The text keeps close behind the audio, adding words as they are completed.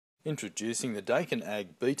Introducing the Daken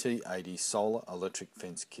Ag BT80 Solar Electric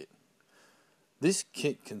Fence Kit. This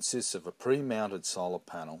kit consists of a pre-mounted solar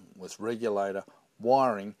panel with regulator,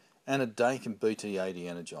 wiring and a Daken BT80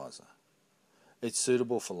 Energiser. It's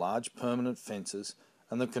suitable for large permanent fences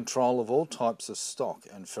and the control of all types of stock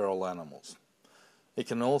and feral animals. It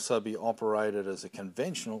can also be operated as a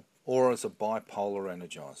conventional or as a bipolar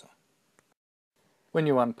Energiser. When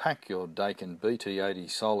you unpack your Daken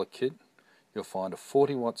BT80 solar kit, you'll find a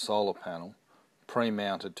 40-watt solar panel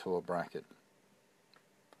pre-mounted to a bracket.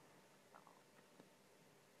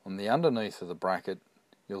 On the underneath of the bracket,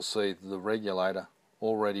 you'll see the regulator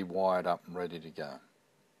already wired up and ready to go.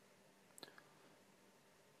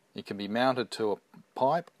 It can be mounted to a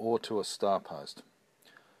pipe or to a star post.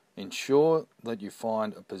 Ensure that you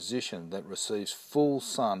find a position that receives full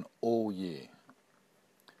sun all year.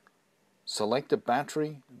 Select a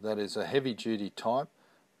battery that is a heavy-duty type.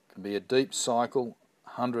 It can be a deep cycle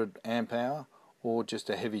 100 amp hour or just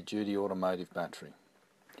a heavy-duty automotive battery.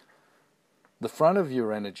 The front of your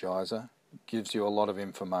Energiser gives you a lot of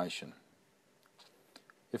information.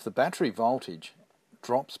 If the battery voltage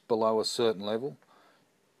drops below a certain level,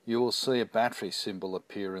 you will see a battery symbol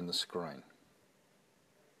appear in the screen.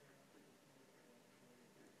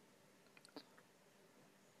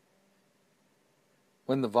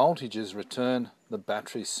 When the voltage is returned, the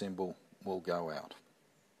battery symbol will go out.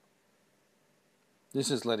 This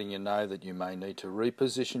is letting you know that you may need to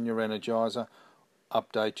reposition your Energiser,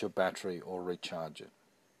 update your battery or recharge it.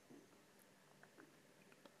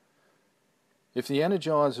 If the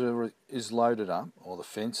Energiser is loaded up or the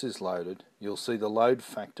fence is loaded, you'll see the load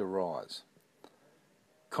factor rise.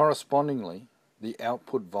 Correspondingly, the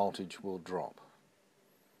output voltage will drop.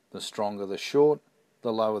 The stronger the short,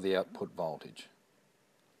 the lower the output voltage,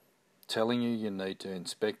 telling you need to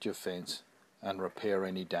inspect your fence and repair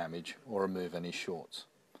any damage or remove any shorts.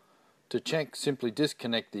 To check, simply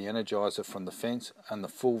disconnect the Energiser from the fence and the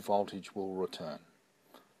full voltage will return.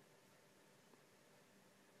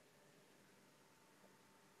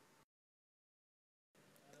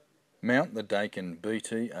 Mount the Daken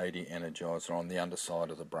BT80 Energiser on the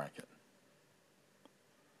underside of the bracket.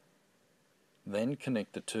 Then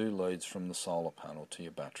connect the two leads from the solar panel to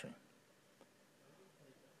your battery.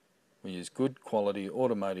 We use good quality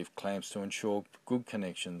automotive clamps to ensure good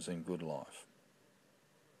connections and good life.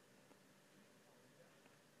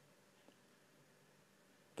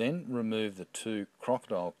 Then remove the two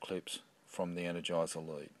crocodile clips from the Energiser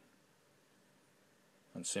lead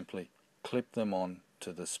and simply clip them on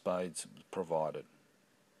to the spades provided.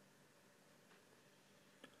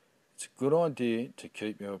 It's a good idea to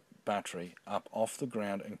keep your battery up off the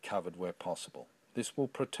ground and covered where possible. This will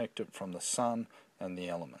protect it from the sun and the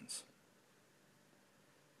elements.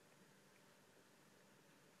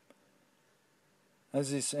 As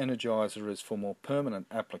this Energiser is for more permanent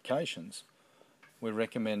applications, we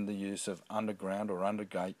recommend the use of underground or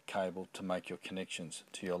undergate cable to make your connections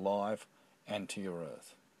to your live and to your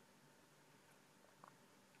earth.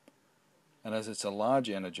 And as it's a large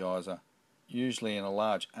Energiser, usually in a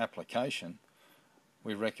large application,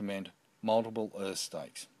 we recommend multiple earth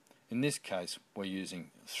stakes. In this case, we're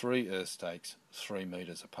using 3 earth stakes 3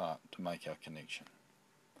 meters apart to make our connection.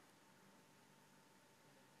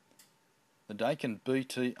 The Daken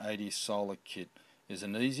BT80 Solar Kit is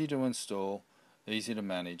an easy to install, easy to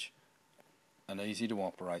manage and easy to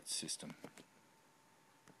operate system.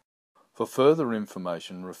 For further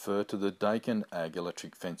information, refer to the Daken Ag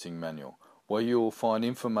Electric Fencing Manual, where you will find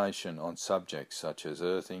information on subjects such as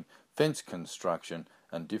earthing, fence construction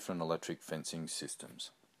and different electric fencing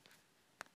systems.